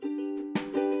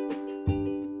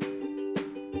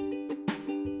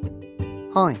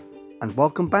Hi, and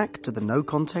welcome back to the No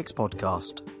Context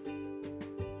podcast.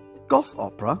 Goth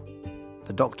Opera,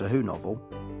 the Doctor Who novel,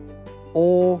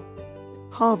 or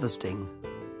Harvesting,